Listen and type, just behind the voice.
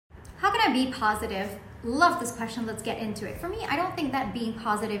can I be positive? Love this question. Let's get into it. For me, I don't think that being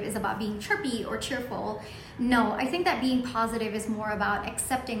positive is about being chirpy or cheerful. No, I think that being positive is more about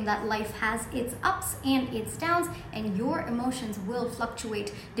accepting that life has its ups and its downs, and your emotions will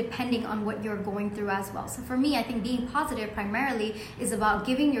fluctuate depending on what you're going through as well. So for me, I think being positive primarily is about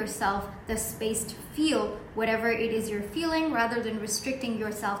giving yourself the space to feel whatever it is you're feeling rather than restricting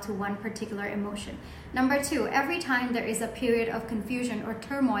yourself to one particular emotion. Number two, every time there is a period of confusion or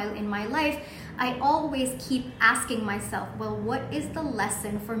turmoil in my life, I always keep asking myself, well, what is the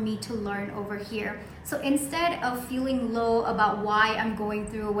lesson for me to learn over here? So instead of feeling low about why I'm going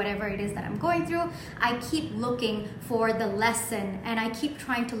through whatever it is that I'm going through, I keep looking for the lesson and I keep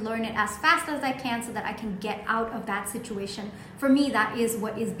trying to learn it as fast as I can so that I can get out of that situation. For me, that is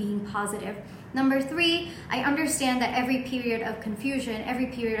what is being positive. Number three, I understand that every period of confusion, every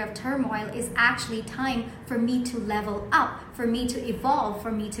period of turmoil is actually time for me to level up, for me to evolve,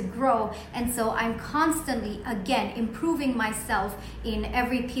 for me to grow. And so I'm constantly, again, improving myself in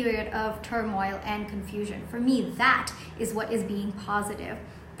every period of turmoil and confusion. For me, that is what is being positive.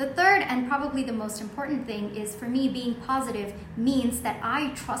 The third and probably the most important thing is, for me, being positive means that I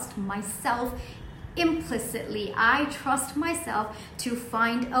trust myself implicitly. I trust myself to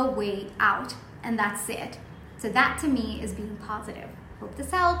find a way out, and that's it. So that to me is being positive. Hope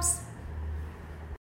this helps.